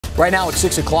Right now at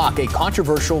 6 o'clock, a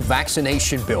controversial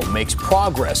vaccination bill makes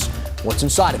progress. What's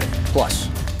inside of it? Plus.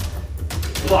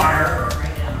 Liar.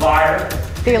 Liar.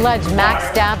 The alleged Max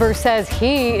Stabber says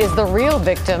he is the real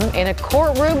victim in a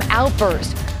courtroom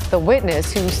outburst. The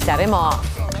witness who set him off.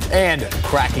 And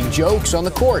cracking jokes on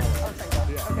the court.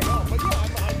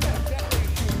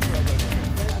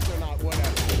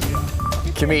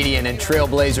 Comedian and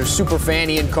Trailblazer superfan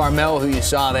Ian Carmel, who you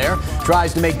saw there,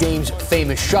 tries to make Dame's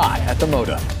famous shot at the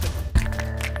Moda.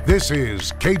 This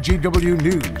is KGW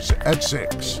News at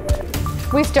 6.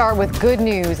 We start with good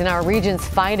news in our region's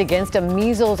fight against a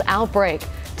measles outbreak.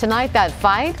 Tonight, that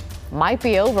fight might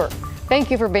be over.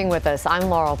 Thank you for being with us. I'm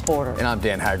Laurel Porter. And I'm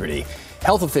Dan Haggerty.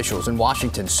 Health officials in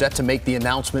Washington set to make the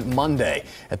announcement Monday.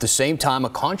 At the same time, a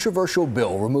controversial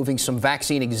bill removing some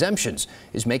vaccine exemptions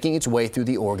is making its way through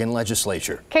the Oregon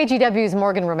legislature. KGW's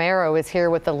Morgan Romero is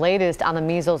here with the latest on the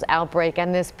measles outbreak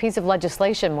and this piece of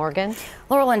legislation. Morgan.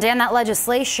 Laurel and Dan, that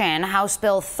legislation, House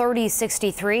Bill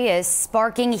 3063, is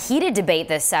sparking heated debate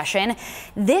this session.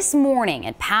 This morning,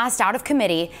 it passed out of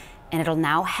committee and it'll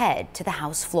now head to the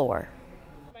House floor.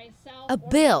 A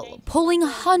bill pulling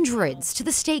hundreds to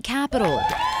the state capitol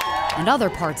and other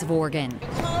parts of Oregon.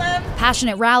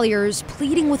 Passionate ralliers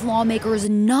pleading with lawmakers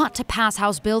not to pass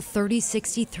House Bill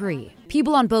 3063.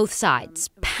 People on both sides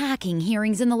packing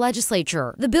hearings in the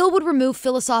legislature. The bill would remove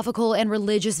philosophical and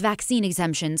religious vaccine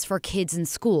exemptions for kids in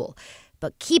school,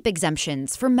 but keep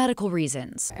exemptions for medical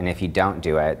reasons. And if you don't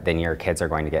do it, then your kids are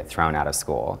going to get thrown out of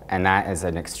school. And that is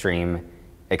an extreme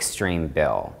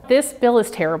bill. This bill is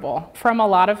terrible from a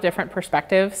lot of different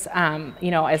perspectives.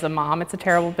 As a mom, it's a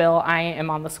terrible bill. I am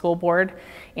on the school board,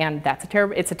 and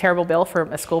it's a terrible bill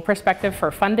from a school perspective,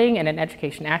 for funding and an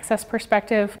education access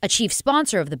perspective. A chief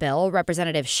sponsor of the bill,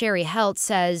 Representative Sherry Helt,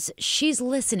 says she's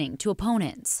listening to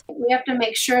opponents. We have to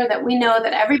make sure that we know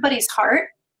that everybody's heart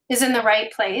is in the right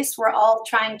place. We're all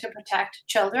trying to protect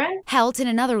children. Helt and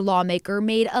another lawmaker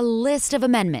made a list of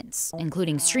amendments,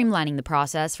 including streamlining the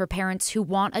process for parents who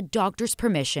want a doctor's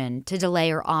permission to delay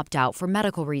or opt out for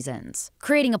medical reasons.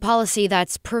 Creating a policy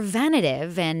that's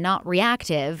preventative and not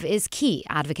reactive is key,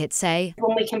 advocates say.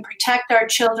 When we can protect our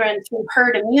children through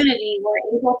herd immunity,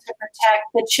 we're able to protect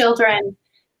the children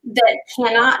that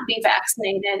cannot be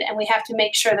vaccinated, and we have to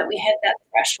make sure that we hit that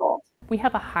threshold. We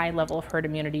have a high level of herd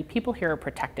immunity. People here are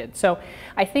protected. So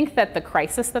I think that the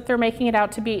crisis that they're making it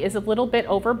out to be is a little bit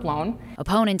overblown.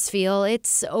 Opponents feel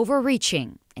it's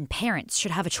overreaching and parents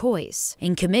should have a choice.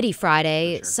 In committee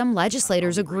Friday, some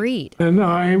legislators agreed. And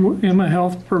I am a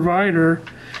health provider,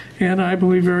 and I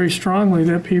believe very strongly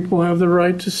that people have the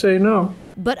right to say no.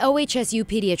 But OHSU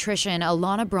pediatrician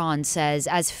Alana Braun says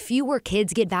as fewer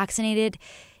kids get vaccinated,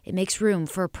 it makes room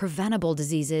for preventable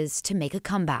diseases to make a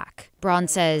comeback. Braun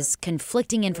says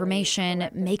conflicting information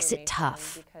makes it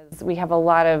tough. We have a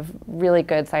lot of really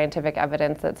good scientific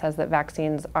evidence that says that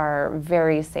vaccines are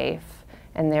very safe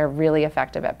and they're really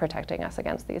effective at protecting us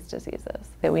against these diseases.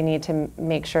 That we need to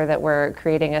make sure that we're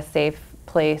creating a safe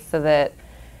place so that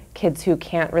kids who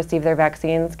can't receive their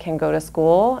vaccines can go to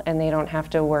school and they don't have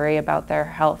to worry about their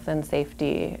health and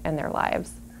safety and their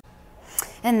lives.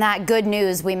 And that good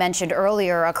news we mentioned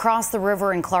earlier, across the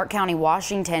river in Clark County,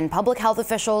 Washington, public health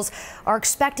officials are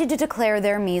expected to declare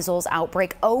their measles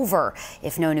outbreak over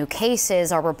if no new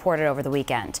cases are reported over the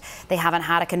weekend. They haven't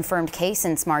had a confirmed case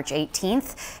since March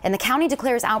 18th, and the county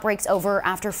declares outbreaks over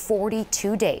after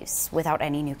 42 days without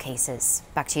any new cases.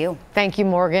 Back to you. Thank you,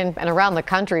 Morgan. And around the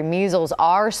country, measles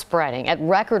are spreading at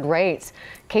record rates.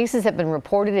 Cases have been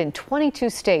reported in 22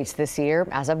 states this year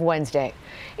as of Wednesday.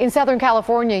 In Southern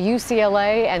California,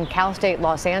 UCLA and Cal State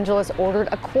Los Angeles ordered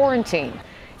a quarantine.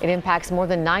 It impacts more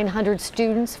than 900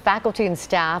 students, faculty, and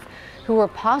staff who were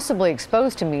possibly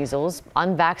exposed to measles,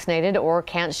 unvaccinated, or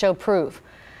can't show proof.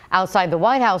 Outside the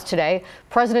White House today,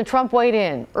 President Trump weighed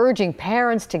in, urging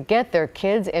parents to get their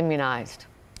kids immunized.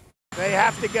 They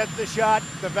have to get the shot.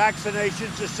 The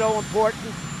vaccinations are so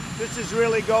important. This is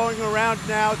really going around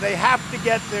now. They have to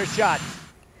get their shots.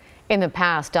 In the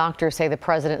past, doctors say the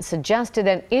president suggested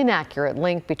an inaccurate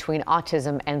link between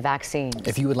autism and vaccines.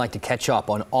 If you would like to catch up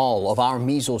on all of our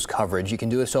measles coverage, you can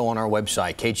do so on our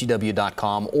website,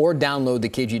 kgw.com, or download the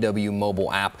KGW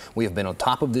mobile app. We have been on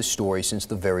top of this story since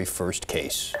the very first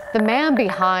case. The man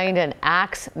behind an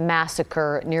axe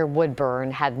massacre near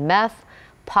Woodburn had meth,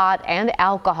 pot, and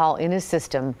alcohol in his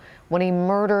system when he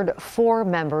murdered 4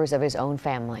 members of his own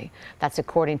family. That's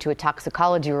according to a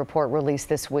toxicology report released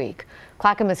this week.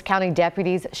 Clackamas County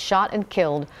deputies shot and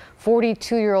killed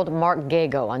 42-year-old Mark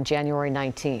Gago on January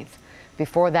 19th.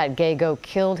 Before that, Gago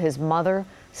killed his mother,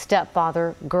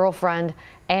 stepfather, girlfriend,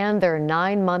 and their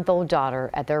 9-month-old daughter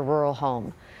at their rural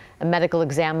home. A medical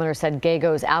examiner said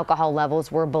Gago's alcohol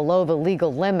levels were below the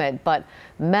legal limit, but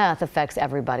meth affects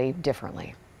everybody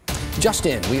differently. Just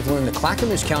in, we've learned the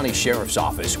Clackamas County Sheriff's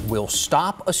Office will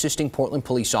stop assisting Portland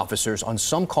police officers on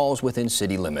some calls within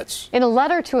city limits. In a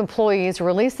letter to employees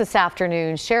released this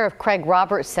afternoon, Sheriff Craig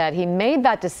Roberts said he made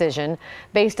that decision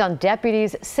based on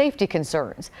deputies' safety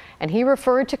concerns. And he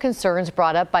referred to concerns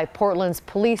brought up by Portland's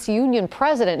police union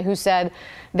president, who said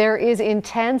there is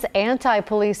intense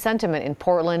anti-police sentiment in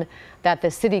Portland that the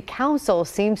city council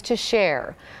seems to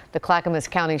share. The Clackamas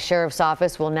County Sheriff's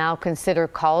Office will now consider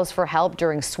calls for help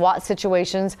during SWAT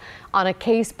situations on a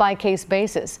case-by-case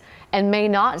basis and may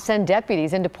not send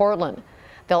deputies into Portland.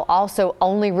 They'll also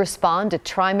only respond to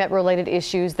TriMet-related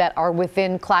issues that are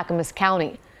within Clackamas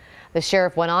County. The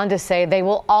sheriff went on to say they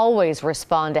will always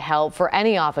respond to help for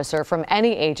any officer from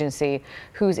any agency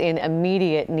who's in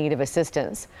immediate need of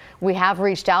assistance. We have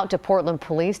reached out to Portland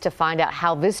Police to find out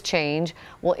how this change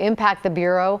will impact the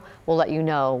Bureau. We'll let you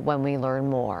know when we learn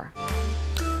more.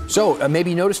 So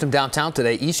maybe you noticed them downtown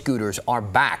today. E-scooters are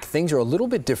back. Things are a little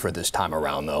bit different this time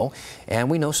around, though,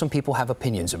 and we know some people have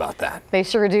opinions about that. They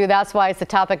sure do. That's why it's the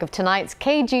topic of tonight's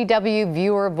KGW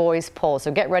Viewer Voice Poll.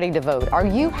 So get ready to vote. Are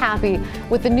you happy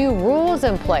with the new rules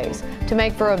in place to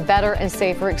make for a better and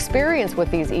safer experience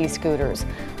with these e-scooters?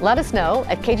 Let us know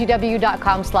at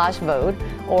kgw.com/vote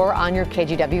or on your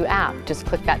KGW app. Just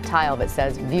click that tile that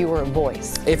says Viewer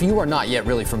Voice. If you are not yet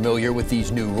really familiar with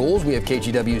these new rules, we have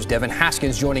KGW's Devin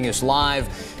Haskins joining us live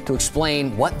to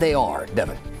explain what they are.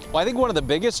 Devin. Well, I think one of the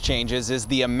biggest changes is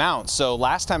the amount. So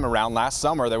last time around, last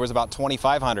summer, there was about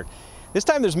 2,500. This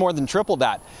time there's more than triple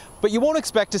that. But you won't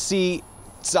expect to see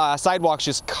sidewalks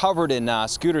just covered in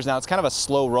scooters now. It's kind of a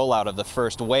slow rollout of the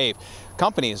first wave.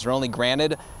 Companies are only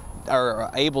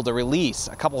able to release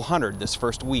a couple hundred this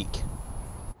first week.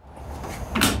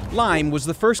 Lime was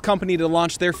the first company to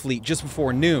launch their fleet just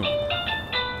before noon,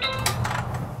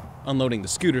 unloading the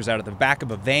scooters out of the back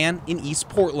of a van in East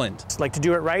Portland. Like, to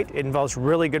do it right, it involves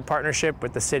really good partnership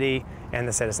with the city and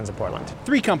the citizens of Portland.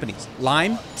 3 companies,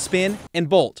 Lime, Spin, and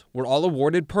Bolt, were all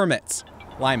awarded permits.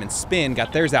 Lime and Spin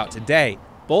got theirs out today.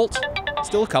 Bolt,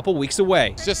 still a couple weeks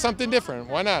away. It's just something different.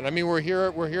 Why not? I mean, we're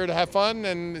here to have fun,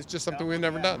 and it's just something we've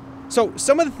never done. So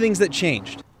some of the things that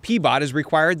changed. PBOT has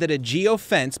required that a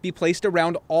geo-fence be placed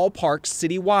around all parks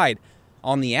citywide.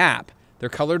 On the app, they're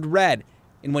colored red,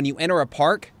 and when you enter a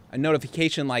park, a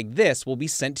notification like this will be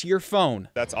sent to your phone.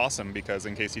 That's awesome, because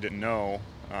in case you didn't know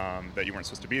that you weren't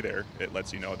supposed to be there, it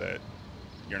lets you know that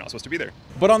you're not supposed to be there.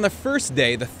 But on the first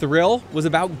day, the thrill was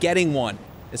about getting one.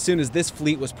 As soon as this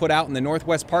fleet was put out in the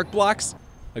Northwest Park blocks,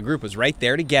 a group was right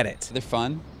there to get it. They're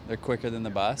fun, they're quicker than the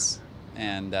bus,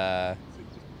 and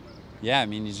yeah, I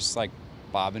mean, you just like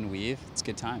bob and weave, it's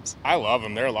good times. I love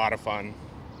them, they're a lot of fun.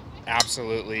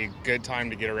 Absolutely good time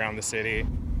to get around the city.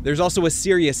 There's also a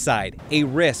serious side, a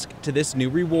risk to this new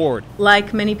reward.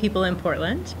 Like many people in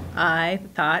Portland, I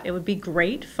thought it would be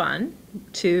great fun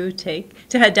to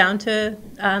head down to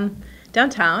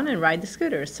downtown and ride the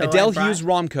scooters. So Adele Hughes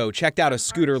Romco checked out a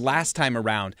scooter last time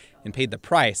around and paid the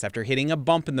price after hitting a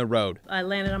bump in the road. I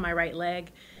landed on my right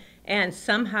leg, and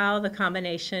somehow the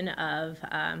combination of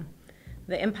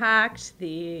the impact,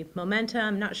 the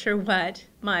momentum, not sure what,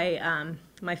 my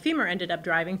femur ended up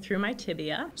driving through my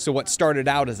tibia. So what started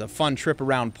out as a fun trip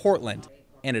around Portland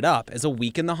ended up as a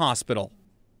week in the hospital.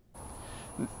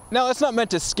 Now, that's not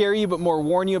meant to scare you, but more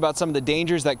warn you about some of the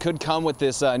dangers that could come with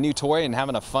this new toy and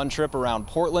having a fun trip around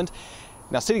Portland.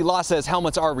 Now, city law says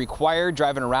helmets are required.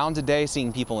 Driving around today,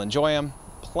 seeing people enjoy them,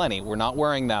 plenty were not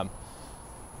wearing them.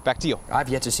 Back to you. I've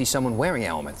yet to see someone wearing a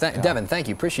helmet. Devin, thank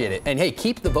you. Appreciate it. And hey,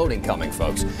 keep the voting coming,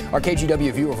 folks. Our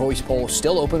KGW Viewer Voice poll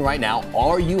still open right now.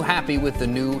 Are you happy with the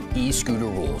new e-scooter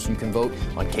rules? You can vote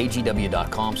on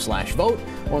kgw.com/vote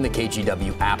or on the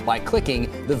KGW app by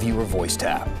clicking the Viewer Voice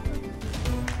tab.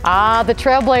 The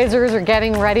Trailblazers are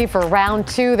getting ready for round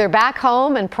 2. They're back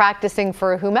home and practicing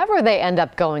for whomever they end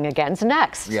up going against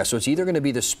next. Yeah, so it's either going to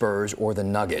be the Spurs or the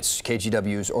Nuggets.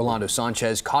 KGW's Orlando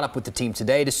Sanchez caught up with the team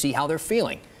today to see how they're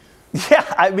feeling. Yeah,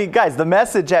 I mean, guys, the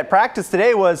message at practice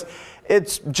today was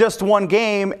it's just one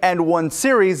game and one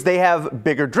series. They have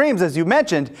bigger dreams, as you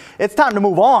mentioned. It's time to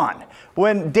move on.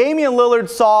 When Damian Lillard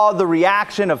saw the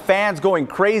reaction of fans going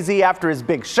crazy after his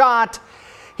big shot,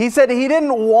 he said he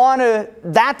didn't want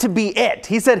that to be it.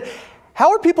 He said,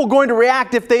 how are people going to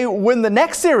react if they win the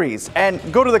next series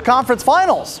and go to the conference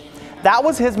finals? That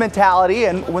was his mentality,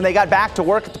 and when they got back to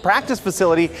work at the practice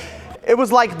facility, it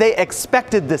was like they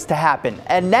expected this to happen.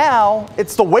 And now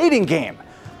it's the waiting game.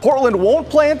 Portland won't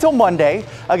play until Monday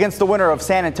against the winner of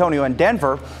San Antonio and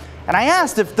Denver. And I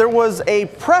asked if there was a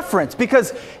preference,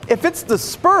 because if it's the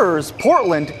Spurs,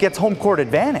 Portland gets home court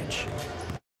advantage.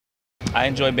 I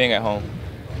enjoy being at home.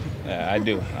 Yeah, I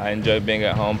do. I enjoy being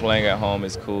at home. Playing at home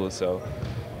is cool. So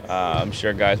I'm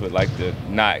sure guys would like to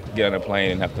not get on a plane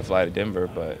and have to fly to Denver,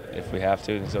 but if we have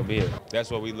to, then so be it.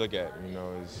 That's what we look at. You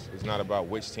know, it's not about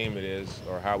which team it is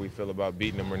or how we feel about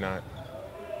beating them or not.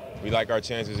 We like our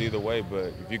chances either way,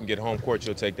 but if you can get home court,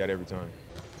 you'll take that every time.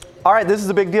 All right, this is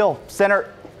a big deal.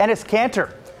 Center Enes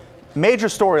Kanter, major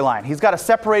storyline. He's got a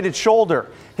separated shoulder.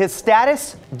 His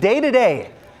status, day-to-day.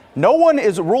 No one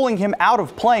is ruling him out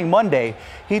of playing Monday.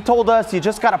 He told us you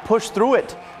just got to push through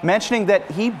it, mentioning that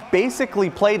he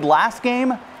basically played last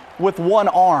game with one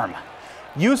arm.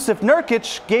 Jusuf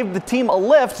Nurkic gave the team a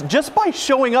lift just by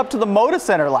showing up to the Moda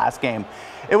Center last game.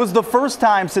 It was the first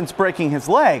time since breaking his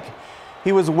leg.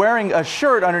 He was wearing a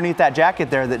shirt underneath that jacket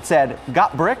there that said,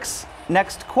 "Got bricks?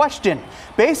 Next question."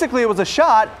 Basically, it was a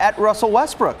shot at Russell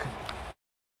Westbrook.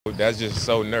 That's just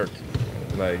so Nurk.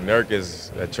 Like, Nurk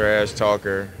is a trash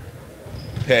talker,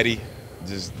 petty.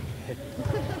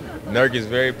 Nurk is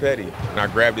very petty. And I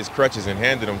grabbed his crutches and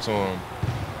handed them to him.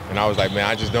 And I was like, man,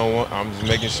 I just don't want, I'm just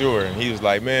making sure. And he was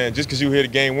like, man, just because you hit a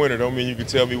game winner don't mean you can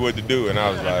tell me what to do. And I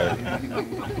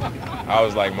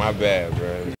was like, my bad,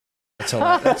 bro.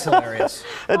 That's hilarious.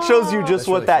 That shows you just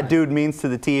what really that dude means to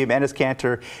the team. Enes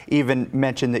Kanter even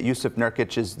mentioned that Jusuf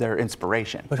Nurkic is their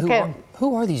inspiration. But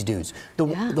who are these dudes?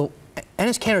 Enes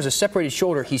Kanter's a separated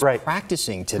shoulder. He's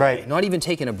practicing today, not even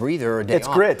taking a breather or a day off. It's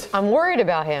grit. I'm worried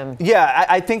about him. Yeah,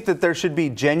 I think that there should be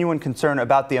genuine concern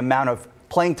about the amount of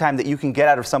playing time that you can get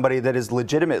out of somebody that is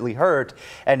legitimately hurt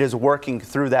and is working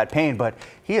through that pain. But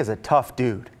he is a tough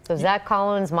dude. So Zach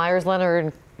Collins, Myers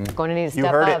Leonard, going to need to step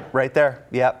up. You heard it right there.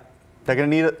 Yep. They're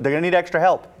going to need extra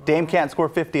help. Dame can't score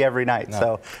 50 every night,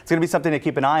 so it's going to be something to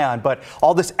keep an eye on. But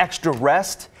all this extra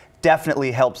rest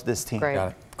definitely helps this team. Great.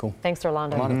 Got it. Cool. Thanks,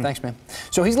 Orlando. Thanks, man.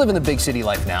 So he's living the big city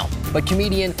life now. But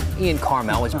comedian Ian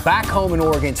Carmel is back home in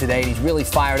Oregon today, and he's really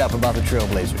fired up about the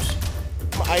Trailblazers.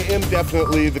 I am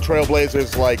definitely the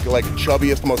Trailblazers, like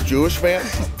chubbiest, most Jewish fan.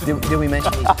 Did we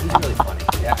mention he's really funny?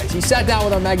 Yeah. He sat down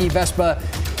with our Maggie Vespa,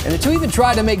 and the two even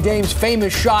tried to make Dame's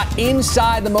famous shot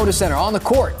inside the Moda Center on the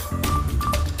court.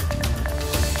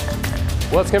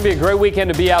 Well, it's going to be a great weekend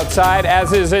to be outside,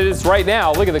 as it is right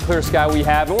now. Look at the clear sky we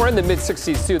have, and we're in the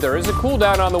mid-60s, too. There is a cool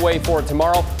down on the way for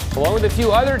tomorrow, along with a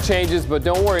few other changes, but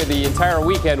don't worry, the entire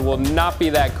weekend will not be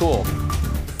that cool.